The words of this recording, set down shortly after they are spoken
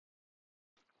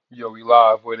Yo, we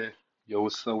live with it. Yo,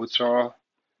 what's up with y'all?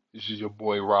 This is your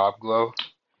boy Rob Glow.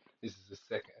 This is the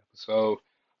second episode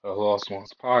of Lost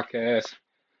Ones podcast.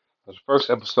 The first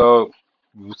episode,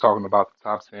 we were talking about the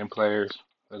top 10 players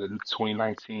of the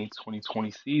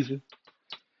 2019-2020 season.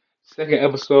 Second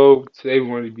episode, today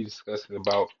we're going to be discussing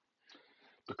about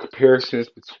the comparisons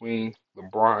between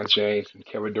LeBron James and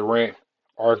Kevin Durant.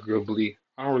 Arguably,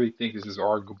 I don't really think this is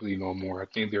arguably no more. I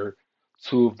think they're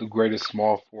two of the greatest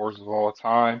small forwards of all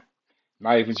time.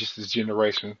 Not even just this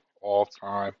generation, all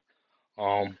time.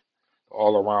 Um,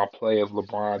 all around play of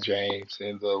LeBron James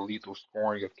and the lethal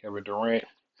scoring of Kevin Durant.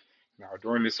 Now,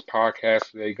 during this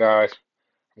podcast today, guys,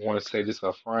 I want to say this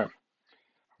up front.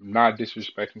 I'm not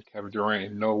disrespecting Kevin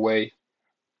Durant in no way.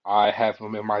 I have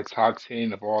him in my top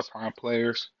 10 of all time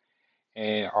players.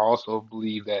 And I also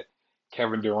believe that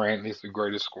Kevin Durant is the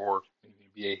greatest scorer in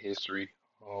NBA history.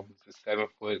 He's a 7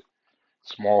 foot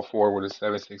small forward with a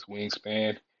 7'6"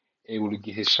 wingspan, able to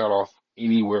get his shot off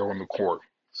anywhere on the court.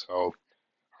 So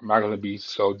I'm not going to be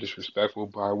so disrespectful,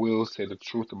 but I will say the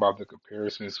truth about the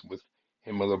comparisons with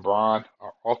him and LeBron. I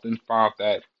often found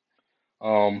that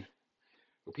um,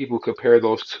 when people compare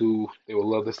those two, they would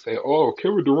love to say, "Oh,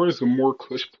 Kevin Durant is a more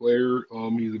clutch player.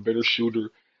 He's a better shooter."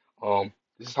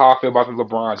 This is how I feel about the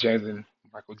LeBron James and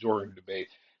Michael Jordan debate.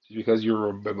 Just because you're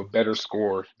a better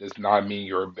scorer does not mean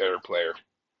you're a better player.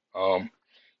 Um,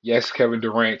 yes, Kevin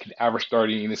Durant can average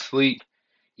 30 in his sleep.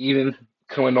 Even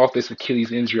coming off this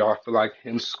Achilles injury, I feel like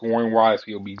him scoring wise,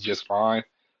 he'll be just fine.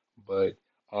 But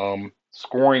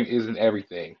scoring isn't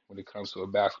everything when it comes to a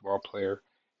basketball player.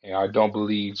 And I don't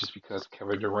believe just because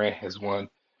Kevin Durant has won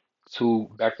two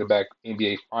back-to-back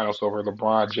NBA Finals over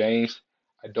LeBron James,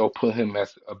 I don't put him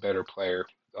as a better player.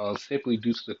 Simply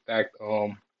due to the fact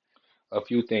a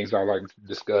few things I like to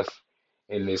discuss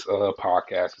in this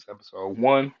podcast, this episode.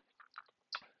 One,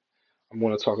 I'm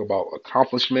going to talk about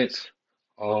accomplishments.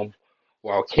 Um,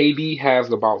 while KD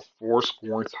has about four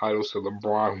scoring titles to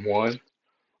LeBron one,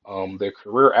 their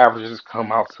career averages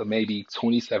come out to maybe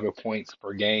 27 points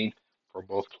per game for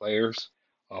both players.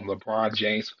 LeBron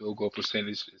James' field goal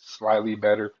percentage is slightly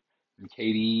better than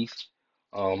KD's,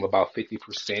 about 50%.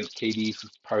 KD's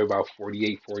is probably about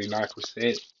 48,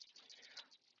 49%.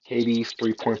 KD's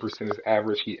three-point percentage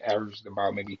average, he averaged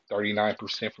about maybe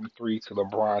 39% from three to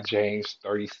LeBron James,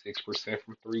 36%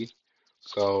 from three.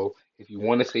 So if you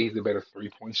want to say he's a better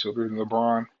three-point shooter than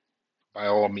LeBron, by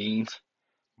all means,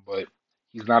 but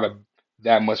he's not a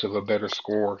that much of a better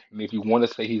scorer. And if you want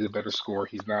to say he's a better scorer,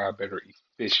 he's not a better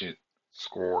efficient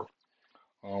scorer.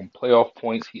 Playoff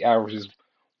points, he averages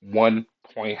 1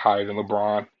 point higher than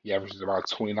LeBron. He averages about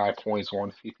 29 points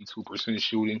on 52%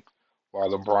 shooting, while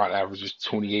LeBron averages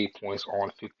 28 points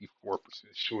on 54%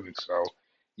 shooting. So,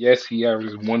 yes, he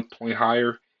averages 1 point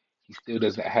higher. He still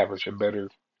doesn't average a better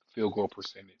field goal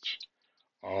percentage.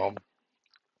 Um,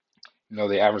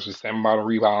 they average the same amount of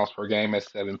rebounds per game at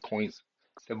 7 points,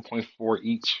 7.4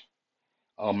 each.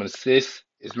 Assists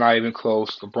is not even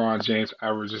close. LeBron James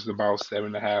averages about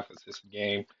 7.5 assists a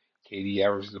game. KD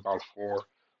averages about four.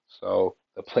 So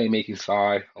the playmaking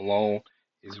side alone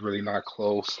is really not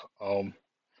close.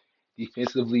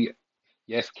 Defensively,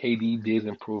 yes, KD did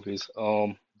improve his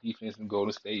defense in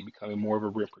Golden State, becoming more of a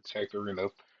rim protector and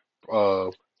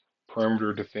a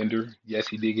perimeter defender. Yes,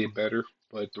 he did get better,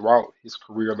 but throughout his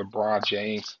career, LeBron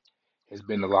James has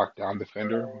been the lockdown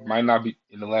defender. Might not be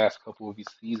in the last couple of his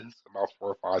seasons, about 4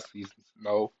 or 5 seasons,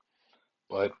 no,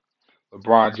 but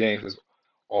LeBron James is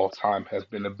all time has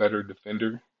been a better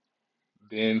defender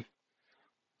than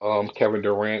Kevin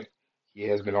Durant. He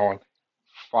has been on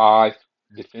five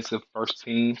defensive first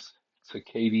teams to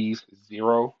KD's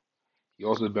zero. He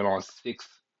also been on six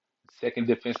second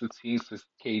defensive teams to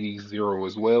KD's zero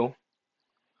as well.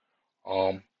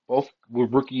 Both were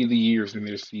rookie of the years in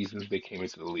their seasons they came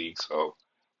into the league, so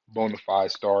bona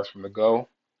fide stars from the go.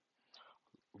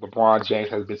 LeBron James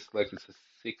has been selected to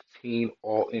 16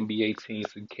 All NBA teams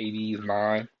in KD's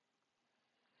nine.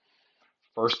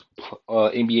 First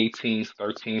NBA teams,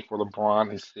 13 for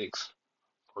LeBron and six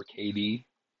for KD.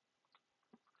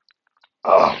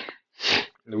 And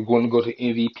we're going to go to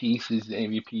MVPs. This is the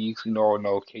MVPs. You all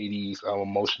know KD's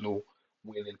emotional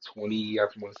win in 20, I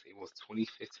want to say it was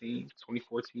 2015,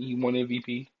 2014, he won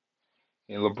MVP.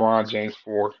 And LeBron James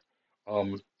for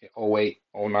in 08,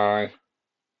 09.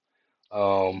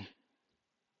 Um,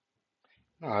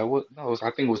 no,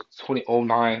 I think it was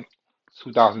 2009,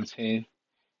 2010.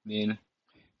 Then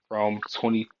from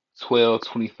 2012,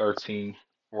 2013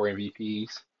 for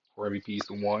MVPs,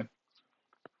 to one.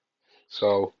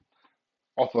 So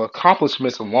off of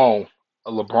accomplishments alone,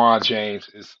 LeBron James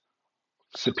is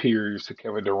superior to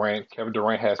Kevin Durant. Kevin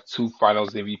Durant has two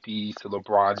Finals MVPs to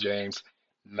LeBron James,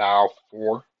 now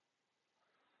four.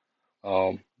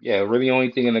 Yeah, really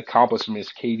only thing in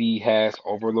accomplishments KD has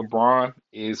over LeBron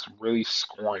is really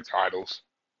scoring titles.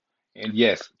 And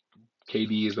yes,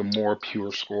 KD is a more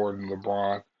pure scorer than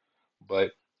LeBron,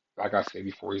 but like I said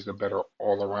before, he's a better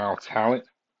all-around talent.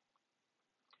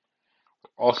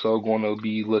 Also, going to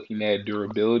be looking at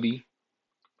durability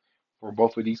for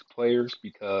both of these players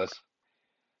because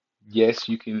yes,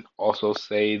 you can also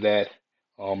say that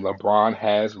LeBron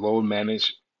has load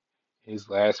managed his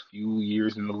last few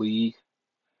years in the league.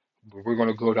 But we're going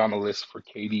to go down the list for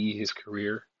KD, his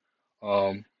career.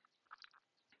 Um,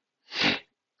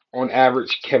 on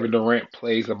average, Kevin Durant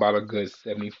plays about a good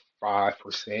 75%,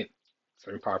 75%,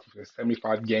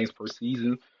 75 games per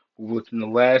season. Within the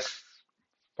last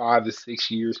 5 to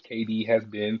 6 years, KD has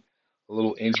been a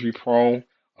little injury prone.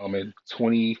 In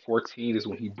 2014 is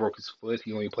when he broke his foot.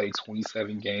 He only played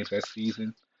 27 games that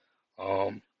season.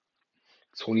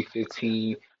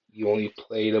 2015, he only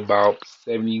played about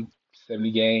 70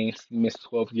 games. He missed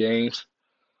 12 games.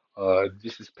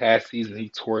 Just this past season, he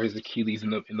tore his Achilles in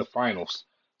the finals.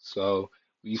 So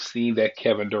we've seen that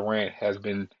Kevin Durant has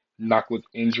been knocked with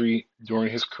injury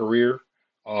during his career.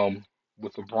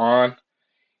 With LeBron,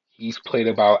 he's played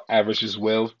about average as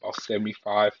well, about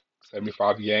 75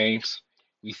 games.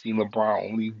 We've seen LeBron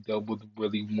only dealt with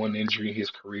really one injury in his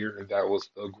career, and that was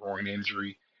the groin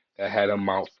injury that had him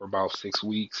out for about 6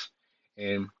 weeks.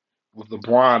 And with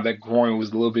LeBron, that groin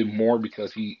was a little bit more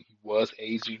because he was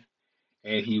aging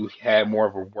and he had more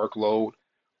of a workload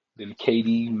than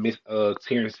KD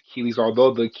tearing his Achilles.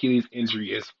 Although the Achilles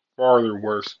injury is farther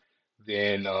worse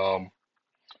than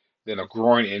than a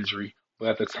groin injury, but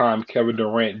at the time Kevin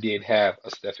Durant did have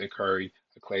a Stephen Curry,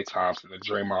 a Klay Thompson, a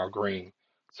Draymond Green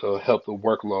to help the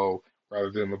workload rather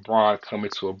than LeBron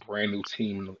coming to a brand new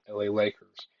team in the LA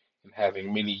Lakers and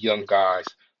having many young guys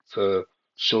to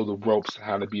show the ropes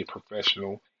how to be a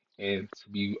professional and to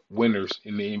be winners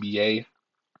in the NBA.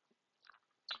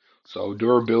 So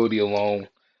durability alone,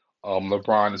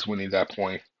 LeBron is winning that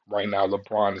point. Right now,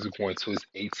 LeBron is going to his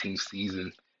 18th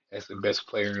season as the best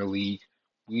player in the league.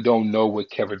 We don't know what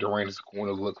Kevin Durant is going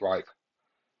to look like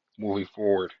moving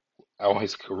forward on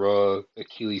his career,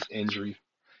 Achilles injury.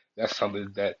 That's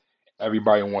something that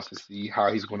everybody wants to see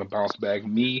how he's going to bounce back.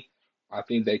 Me, I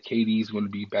think that KD is going to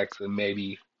be back to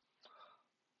maybe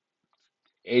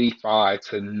 85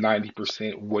 to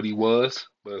 90% what he was,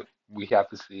 but we have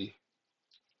to see.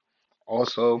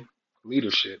 Also,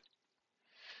 leadership.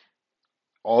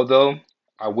 Although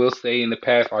I will say in the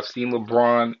past I've seen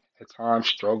LeBron at times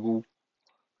struggle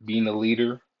being a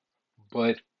leader,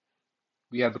 but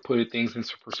we have to put things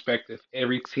into perspective.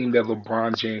 Every team that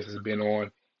LeBron James has been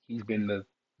on, he's been the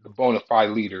bona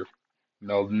fide leader.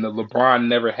 LeBron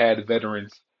never had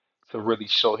veterans to really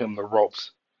show him the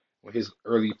ropes with his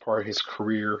early part of his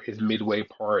career, his midway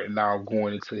part, and now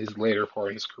going into his later part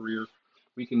of his career.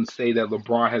 We can say that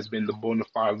LeBron has been the bona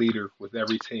fide leader with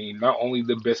every team, not only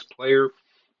the best player,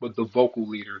 but the vocal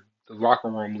leader, the locker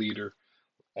room leader,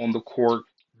 on the court,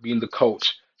 being the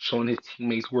coach, showing his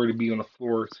teammates where to be on the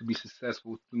floor to be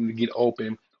successful, to get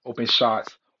open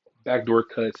shots, backdoor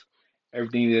cuts,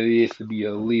 everything that it is to be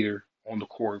a leader on the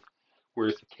court.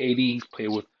 Whereas KD's played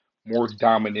with more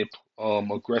dominant,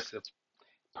 aggressive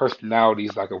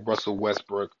personalities like a Russell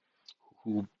Westbrook,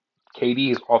 who KD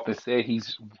has often said he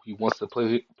wants to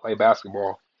play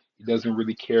basketball. He doesn't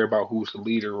really care about who's the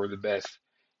leader or the best.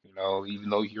 Even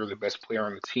though you're the best player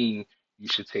on the team, you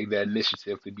should take that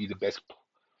initiative to be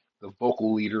the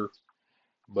vocal leader.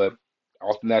 But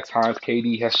often at times,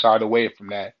 KD has shied away from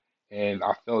that, and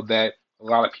I felt that a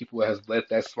lot of people has let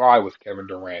that slide with Kevin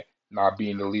Durant not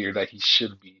being the leader that he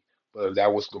should be. But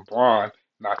that was LeBron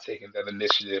not taking that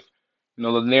initiative.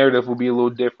 The narrative will be a little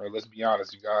different. Let's be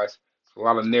honest, you guys. It's a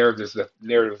lot of narratives that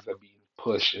being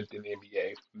pushed in the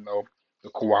NBA. The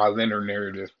Kawhi Leonard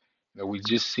narrative. We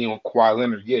just see on Kawhi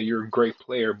Leonard. Yeah, you're a great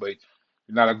player, but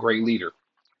you're not a great leader.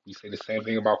 We say the same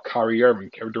thing about Kyrie Irving,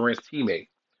 Kevin Durant's teammate.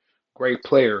 Great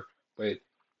player, but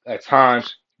at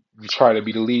times you try to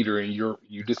be the leader and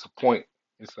you disappoint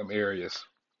in some areas.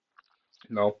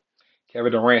 You know,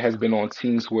 Kevin Durant has been on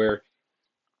teams where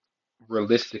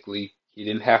realistically he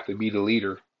didn't have to be the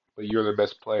leader, but you're the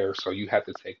best player, so you have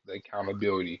to take the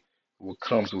accountability what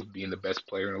comes with being the best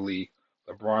player in the league.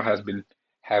 LeBron has been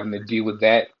having to deal with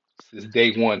that since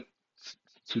day one,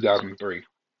 2003.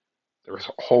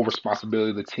 The whole responsibility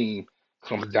of the team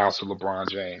comes down to LeBron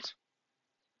James.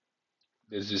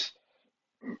 There's just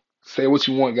say what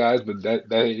you want, guys, but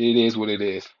that it is what it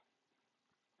is.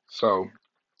 So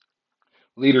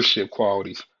leadership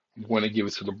qualities, I'm going to give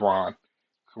it to LeBron.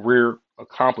 career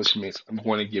accomplishments, I'm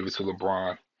going to give it to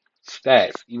LeBron.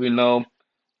 Stats, even though,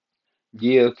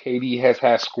 yeah, KD has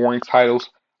had scoring titles,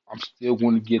 I'm still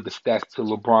going to give the stats to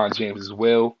LeBron James as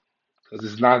well because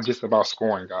it's not just about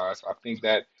scoring, guys. I think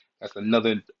that that's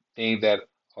another thing that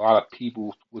a lot of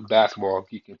people with basketball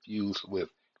get confused with.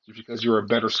 Just because you're a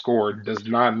better scorer does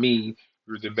not mean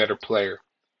you're the better player.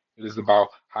 It is about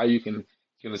how you can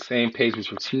get on the same page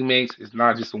with your teammates. It's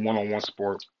not just a one-on-one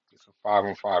sport; it's a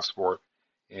five-on-five sport.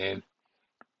 And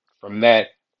from that,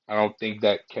 I don't think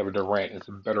that Kevin Durant is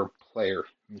a better player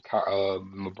than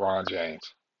LeBron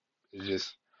James. It's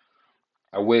just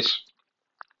I wish,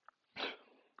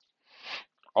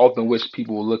 I often wish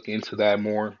people would look into that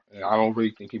more. And I don't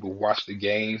really think people watch the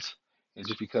games. And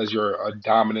just because you're a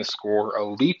dominant scorer, a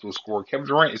lethal scorer, Kevin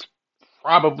Durant is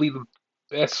probably the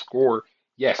best scorer.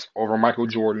 Yes, over Michael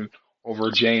Jordan,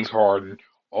 over James Harden,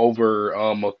 over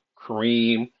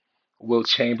Kareem, Will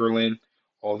Chamberlain,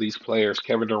 all these players.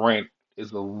 Kevin Durant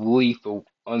is a lethal,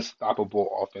 unstoppable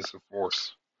offensive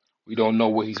force. We don't know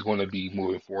what he's going to be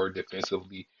moving forward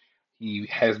defensively. He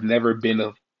has never been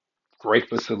a great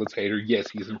facilitator. Yes,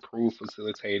 he's improved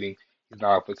facilitating. He's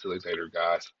not a facilitator,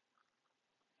 guys.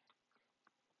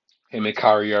 Him and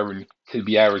Kyrie Irving could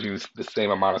be averaging the same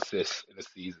amount of assists in a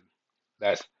season.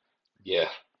 That's yeah.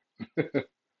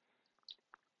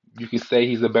 You can say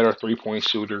he's a better 3-point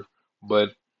shooter, but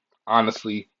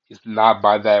honestly, it's not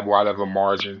by that wide of a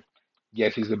margin.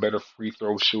 Yes, he's a better free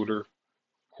throw shooter.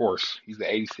 Of course, he's an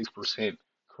 86%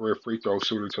 career free throw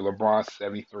shooter to LeBron's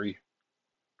 73.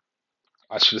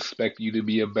 I should expect you to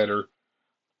be a better,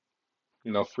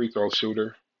 free throw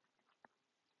shooter.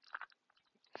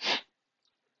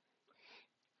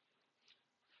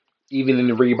 Even in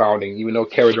the rebounding, even though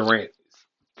Kevin Durant is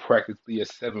practically a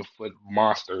 7-foot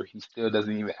monster, he still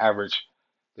doesn't even average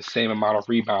the same amount of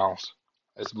rebounds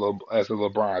as a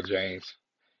LeBron James.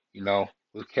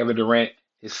 With Kevin Durant,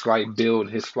 his slight build,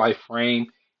 his slight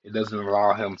frame, it doesn't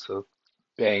allow him to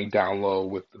bang down low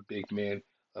with the big men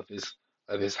of his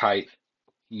height.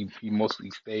 He mostly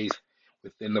stays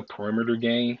within the perimeter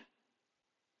game,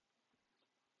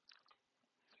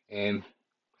 and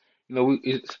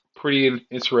it's pretty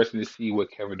interesting to see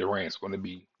what Kevin Durant's going to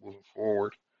be moving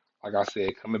forward. Like I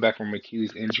said, coming back from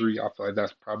Achilles injury, I feel like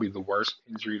that's probably the worst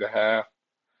injury to have.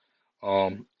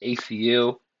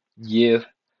 ACL, yeah,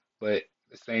 but at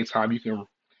the same time, you can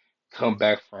come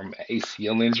back from an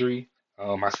ACL injury.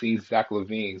 I seen Zach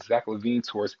Levine. Zach Levine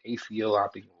tore his ACL, I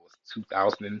think it was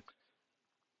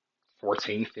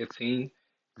 2014, 15.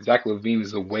 Zach Levine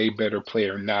is a way better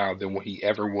player now than what he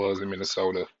ever was in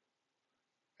Minnesota.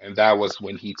 And that was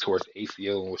when he tore his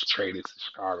ACL and was traded to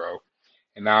Chicago.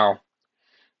 And now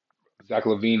Zach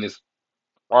Levine is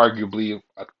arguably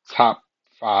a top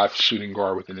 5 shooting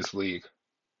guard within this league.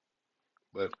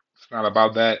 But it's not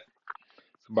about that.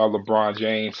 It's about LeBron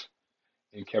James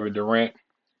and Kevin Durant.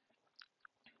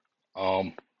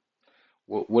 Um,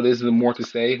 what is there more to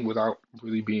say without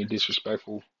really being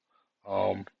disrespectful?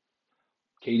 Um,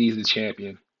 KD is the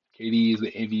champion. KD is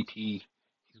the MVP.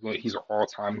 He's an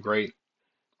all-time great.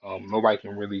 Nobody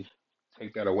can really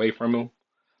take that away from him.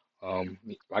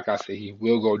 Like I said, he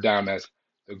will go down as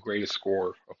the greatest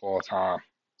scorer of all time.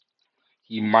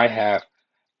 He might have.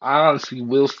 I honestly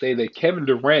will say that Kevin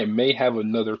Durant may have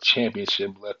another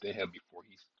championship left in him before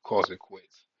he calls it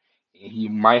quits, and he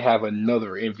might have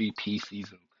another MVP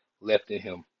season left in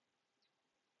him.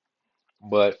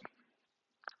 But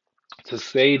to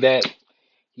say that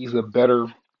he's a better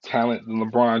talent than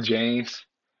LeBron James,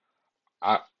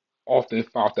 I often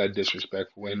found that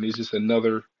disrespectful, and it's just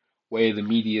another way the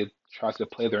media tries to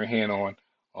play their hand on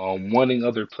wanting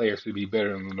other players to be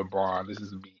better than LeBron. This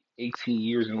is be 18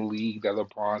 years in the league that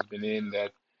LeBron's been in.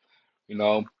 That you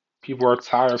know people are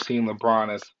tired of seeing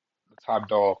LeBron as the top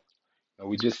dog.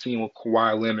 We just seen with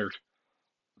Kawhi Leonard,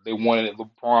 they wanted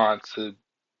LeBron to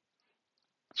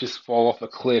just fall off a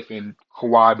cliff and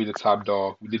Kawhi be the top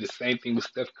dog. We did the same thing with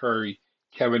Steph Curry,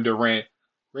 Kevin Durant.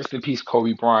 Rest in peace,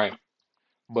 Kobe Bryant.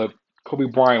 But Kobe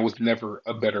Bryant was never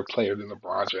a better player than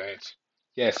LeBron James.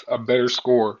 Yes, a better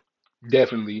scorer,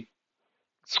 definitely.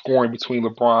 Scoring between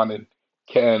LeBron and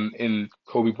Ken and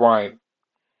Kobe Bryant,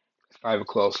 it's not even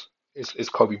close. It's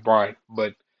Kobe Bryant,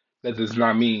 but that does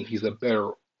not mean he's a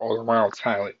better all around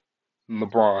talent than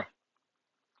LeBron.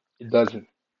 It doesn't.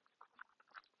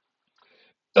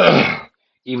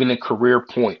 Even in career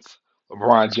points,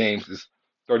 LeBron James is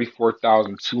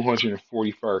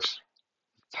 34,241st,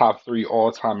 top 3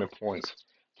 all time in points.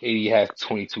 KD has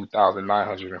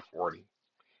 22,940.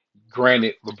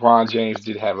 Granted, LeBron James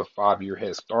did have a 5-year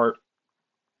head start,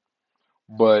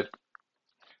 but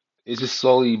it's just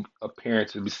slowly apparent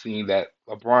to be seen that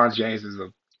LeBron James is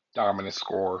a dominant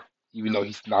scorer, even though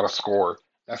he's not a scorer.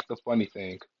 That's the funny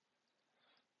thing.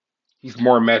 He's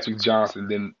more Magic Johnson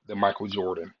than Michael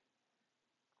Jordan,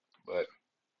 but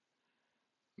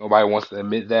nobody wants to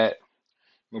admit that.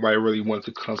 Nobody really wants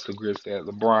to come to grips that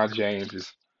LeBron James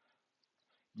is.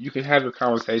 You can have your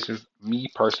conversations. Me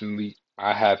personally,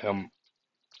 I have him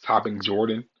topping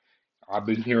Jordan. I've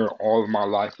been hearing all of my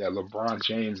life that LeBron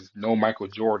James is no Michael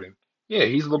Jordan. Yeah,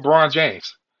 he's LeBron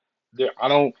James. I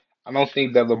don't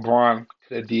think that LeBron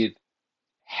could have did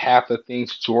half the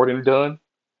things Jordan done,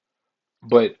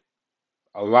 but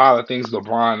a lot of things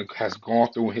LeBron has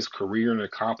gone through in his career and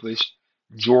accomplished,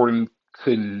 Jordan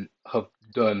couldn't have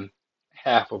done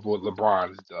half of what LeBron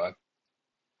has done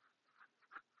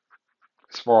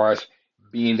as far as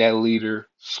being that leader,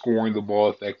 scoring the ball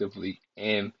effectively,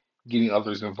 and getting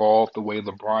others involved the way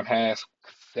LeBron has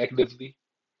consecutively.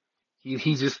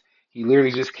 He just he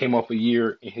literally just came off a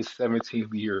year in his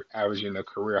 17th year, averaging a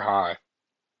career high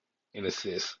in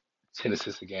assists, 10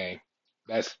 assists a game.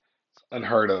 That's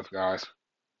unheard of, guys.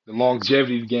 The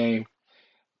longevity game,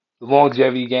 the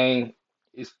longevity game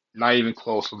is not even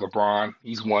close to LeBron.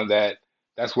 He's won that.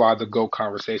 That's why the GOAT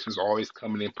conversations are always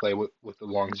coming in play with the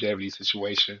longevity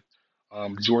situation.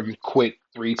 Jordan quit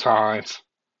 3 times,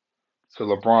 so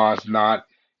LeBron's not.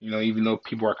 Even though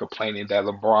people are complaining that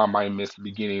LeBron might miss the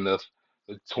beginning of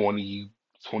the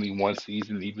 2021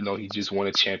 season, even though he just won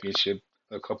a championship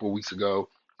a couple of weeks ago,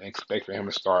 and expect for him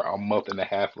to start a month and a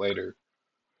half later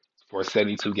for a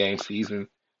 72 game season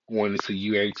going into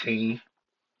U18.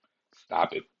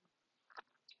 Stop it.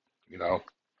 You know,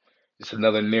 it's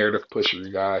another narrative pusher,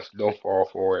 you guys. Don't fall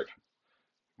for it.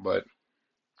 But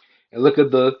and look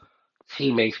at the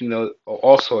teammates.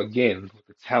 Also again with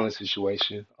the talent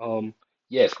situation.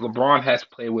 Yes, LeBron has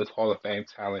played with Hall of Fame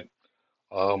talent.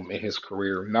 In his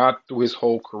career, not through his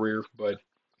whole career, but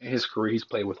in his career, he's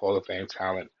played with Hall of Fame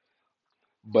talent.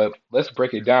 But let's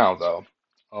break it down though.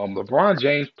 LeBron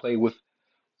James played with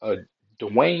a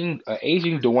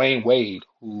aging Dwayne Wade,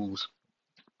 who's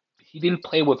he didn't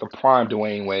play with a prime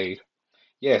Dwayne Wade.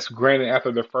 Yes, granted,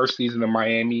 after the first season of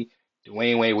Miami,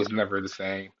 Dwayne Wade was never the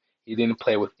same. He didn't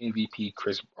play with MVP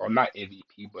Chris, or not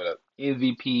MVP, but a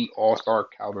MVP All Star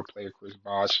caliber player Chris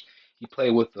Bosh. He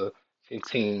played with the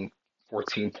 15,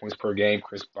 14 points per game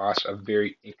Chris Bosh, a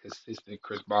very inconsistent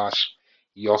Chris Bosh.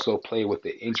 He also played with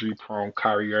the injury prone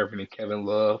Kyrie Irving and Kevin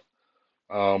Love.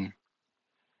 Um,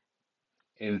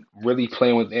 and really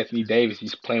playing with Anthony Davis,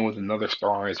 he's playing with another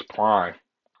star in his prime.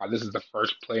 This is the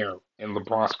first player in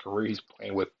LeBron's career he's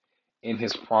playing with in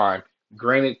his prime.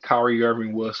 Granted, Kyrie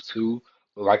Irving was too,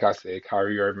 but like I said,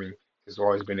 Kyrie Irving has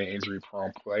always been an injury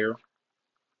prone player.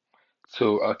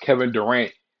 So Kevin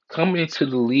Durant coming into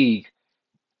the league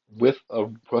with a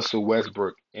Russell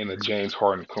Westbrook and a James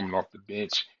Harden coming off the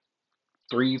bench,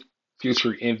 3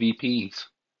 future MVPs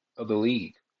of the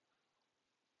league.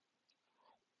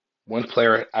 One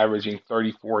player averaging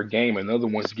 34 a game, another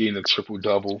one's getting a triple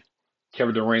double.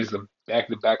 Kevin Durant is the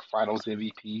back-to-back Finals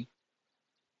MVP.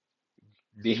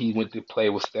 Then he went to play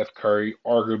with Steph Curry,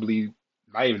 arguably,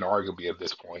 not even arguably at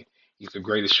this point, he's the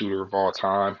greatest shooter of all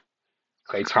time.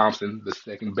 Klay Thompson, the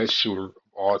second best shooter of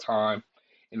all time.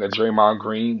 And the Draymond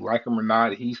Green, like him or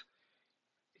not,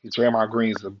 Draymond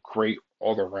Green is a great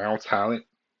all-around talent.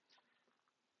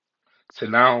 So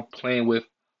now playing with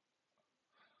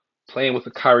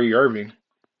the Kyrie Irving,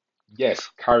 yes,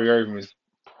 Kyrie Irving is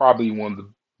probably one of the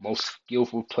most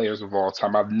skillful players of all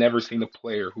time. I've never seen a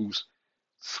player whose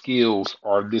skills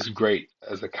are this great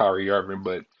as a Kyrie Irving,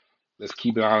 but let's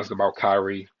keep it honest about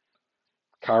Kyrie.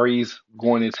 Kyrie's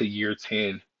going into year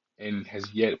 10 and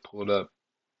has yet pulled up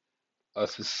a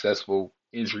successful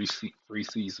injury-free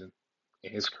season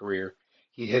in his career.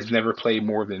 He has never played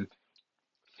more than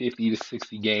 50 to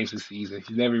 60 games a season.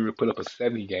 He's never even put up a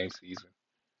 70 game season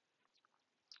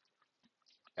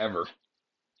ever.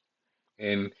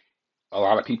 And a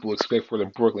lot of people expect for the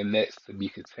Brooklyn Nets to be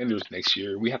contenders next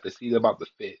year. We have to see about the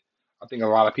fit. I think a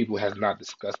lot of people has not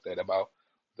discussed that about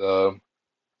the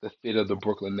the fit of the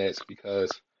Brooklyn Nets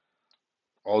because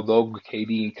although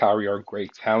KD and Kyrie are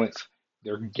great talents,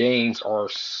 their games are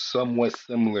somewhat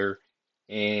similar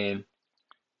and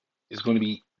it's going to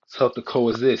be tough to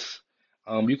coexist.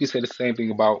 You can say the same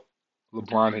thing about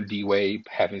LeBron and D Wade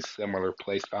having similar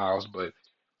play styles, but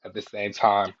at the same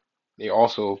time, they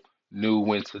also knew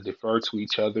when to defer to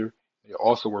each other. They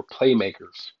also were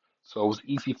playmakers. So it was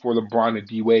easy for LeBron and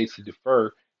D Wade to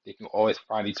defer. They can always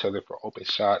find each other for open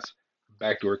shots,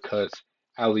 backdoor cuts,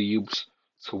 alley oops,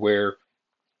 to where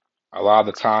a lot of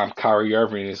the time Kyrie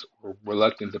Irving is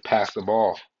reluctant to pass the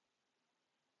ball.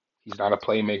 He's not a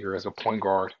playmaker as a point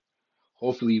guard.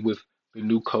 Hopefully, with the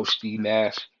new coach Steve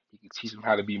Nash, He can teach him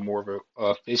how to be more of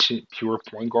a efficient, pure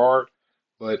point guard.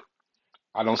 But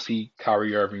I don't see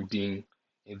Kyrie Irving being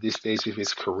in this stage of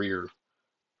his career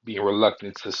being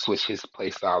reluctant to switch his play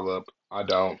style up. I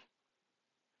don't.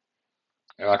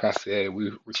 And like I said,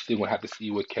 we're still gonna have to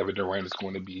see what Kevin Durant is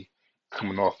going to be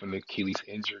coming off an Achilles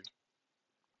injury.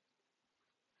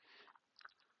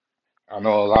 I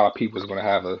know a lot of people is gonna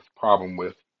have a problem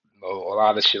with a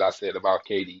lot of shit I said about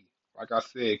KD. Like I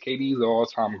said, KD is an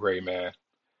all-time great man.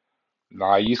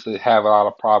 I used to have a lot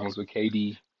of problems with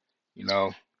KD. You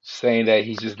know, saying that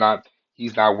he's not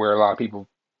where a lot of people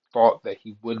thought that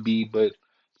he would be. But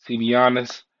to be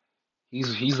honest,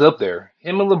 he's up there.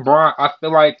 Him and LeBron, I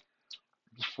feel like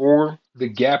before the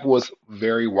gap was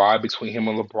very wide between him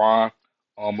and LeBron.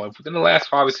 Within the last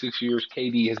 5 or 6 years,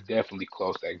 KD has definitely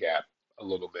closed that gap a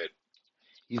little bit.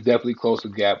 He's definitely closed the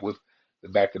gap with the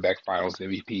back-to-back Finals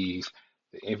MVPs,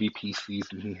 the MVP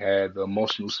season he had, the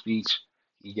emotional speech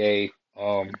he gave.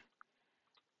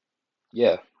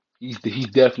 Yeah, he's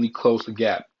definitely closed the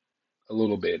gap a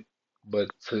little bit. But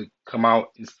to come out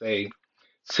and say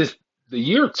since the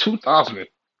year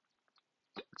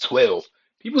 2012,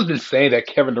 people have been saying that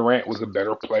Kevin Durant was a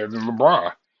better player than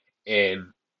LeBron,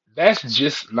 and that's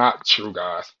just not true,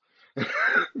 guys.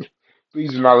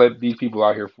 Please do not let these people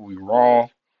out here fool you wrong.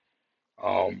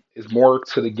 It's more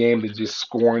to the game than just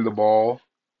scoring the ball,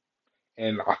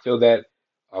 and I feel that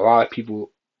a lot of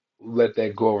people let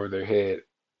that go over their head.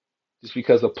 Just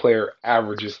because a player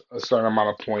averages a certain amount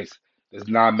of points does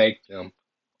not make them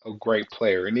a great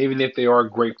player. And even if they are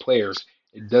great players,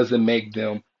 it doesn't make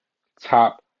them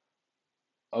top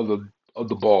of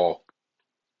the ball,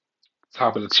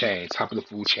 top of the chain, top of the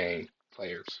food chain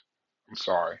players. I'm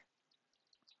sorry.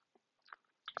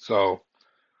 So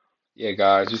yeah,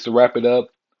 guys, just to wrap it up,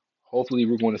 hopefully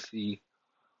we're going to see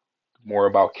more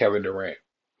about Kevin Durant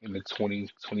in the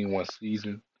 2021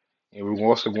 season. And we're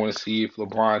also going to see if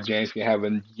LeBron James can have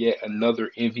yet another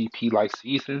MVP like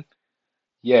season.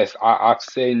 Yes, I've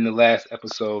said in the last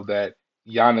episode that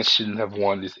Giannis shouldn't have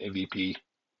won this MVP.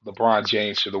 LeBron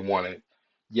James should have won it.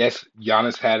 Yes,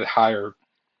 Giannis had higher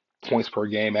points per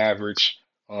game average.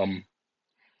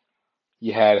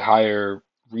 He had higher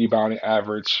rebounding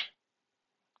average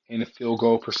and a field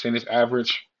goal percentage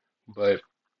average, but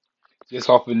just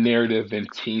off of narrative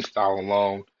and team style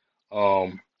alone,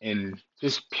 and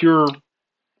just pure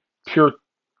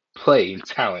play and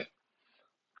talent,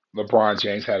 LeBron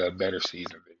James had a better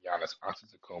season than Giannis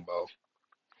Antetokounmpo.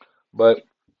 But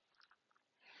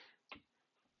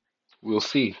we'll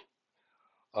see.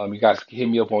 You guys can hit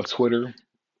me up on Twitter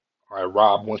at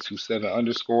Rob127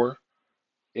 underscore.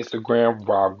 Instagram,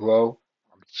 Rob Glow.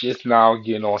 I'm just now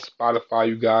getting on Spotify,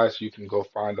 you guys. You can go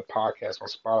find the podcast on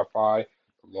Spotify,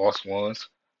 The Lost Ones.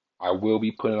 I will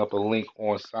be putting up a link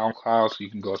on SoundCloud, so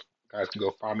guys can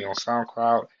go find me on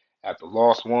SoundCloud at The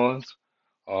Lost Ones.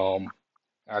 Um,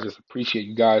 I just appreciate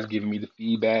you guys giving me the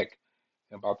feedback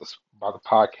about the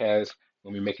podcast.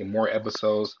 We'll be making more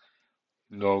episodes.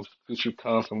 Future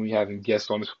comes when we having guests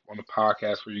on the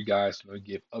podcast for you guys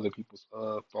give other people's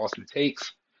thoughts and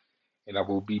takes. And I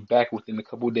will be back within a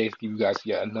couple of days to give you guys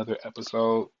yet another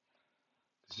episode.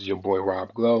 This is your boy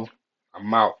Rob Glow.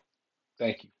 I'm out.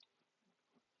 Thank you.